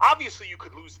obviously you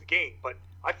could lose the game, but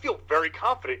I feel very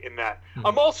confident in that.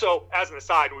 I'm also, as an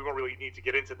aside, we won't really need to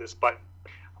get into this, but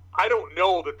I don't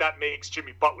know that makes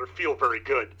Jimmy Butler feel very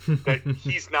good, that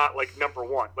he's not like number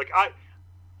one. Like I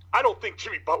don't think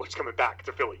Jimmy Butler's coming back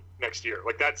to Philly next year.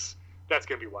 Like that's going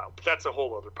to be wild. But that's a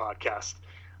whole other podcast.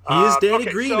 He is Danny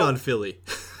Green on Philly.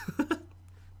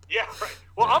 Yeah, right.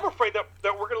 Well, I'm afraid that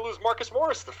we're going to lose Marcus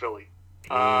Morris to Philly.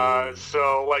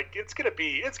 So like it's going to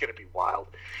be wild.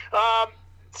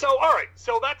 So all right.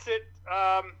 So that's it.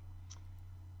 I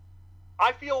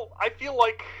feel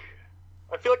like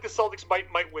the Celtics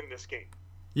might win this game.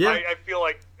 Yeah. I feel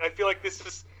like this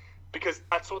is because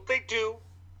that's what they do,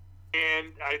 and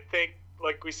I think,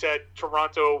 like we said,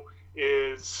 Toronto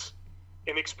is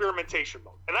in experimentation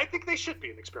mode, and I think they should be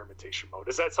in experimentation mode.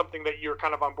 Is that something that you're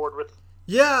kind of on board with?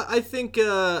 Yeah, I think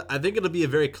it'll be a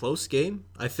very close game.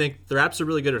 I think the Raps are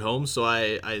really good at home, so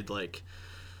I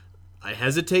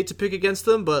hesitate to pick against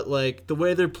them, but like the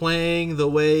way they're playing, the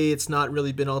way it's not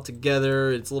really been all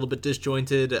together, it's a little bit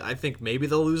disjointed. I think maybe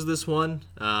they'll lose this one.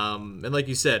 And like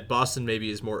you said, Boston maybe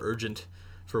is more urgent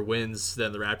for wins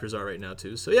than the Raptors are right now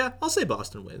too. So yeah, I'll say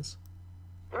Boston wins.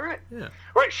 All right. Yeah.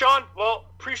 All right, Sean. Well,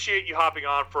 appreciate you hopping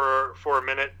on for a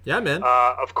minute. Yeah, man.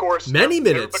 Of course. Many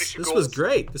minutes. This was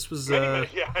great. This was. Many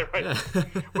minutes. Yeah, right. Yeah.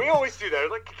 We always do that.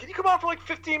 Like, can you come on for like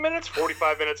 15 minutes?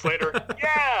 45 minutes later.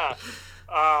 Yeah.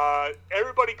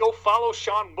 Everybody go follow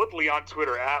Sean Woodley on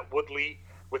Twitter at Woodley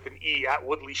with an E at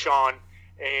Woodley Sean,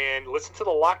 and listen to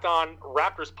the Locked On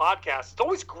Raptors podcast. It's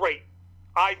always great,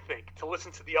 I think, to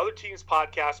listen to the other team's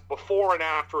podcast before and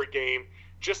after a game,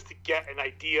 just to get an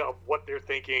idea of what they're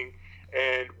thinking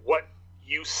and what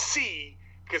you see,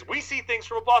 because we see things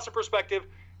from a Boston perspective.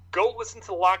 Go listen to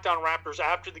the Locked On Raptors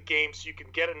after the game so you can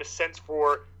get a sense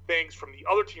for things from the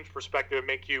other team's perspective and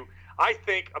make you, I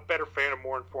think, a better fan, a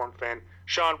more informed fan.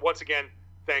 Sean, once again,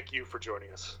 thank you for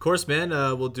joining us. Of course, man.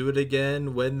 We'll do it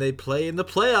again when they play in the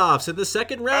playoffs in the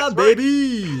second round, right. baby.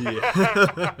 You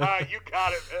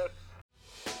got it, man.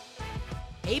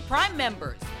 Hey, Prime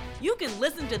members, you can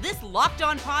listen to this Locked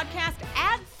On podcast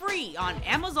ad-free on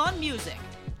Amazon Music.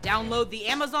 Download the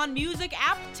Amazon Music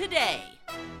app today.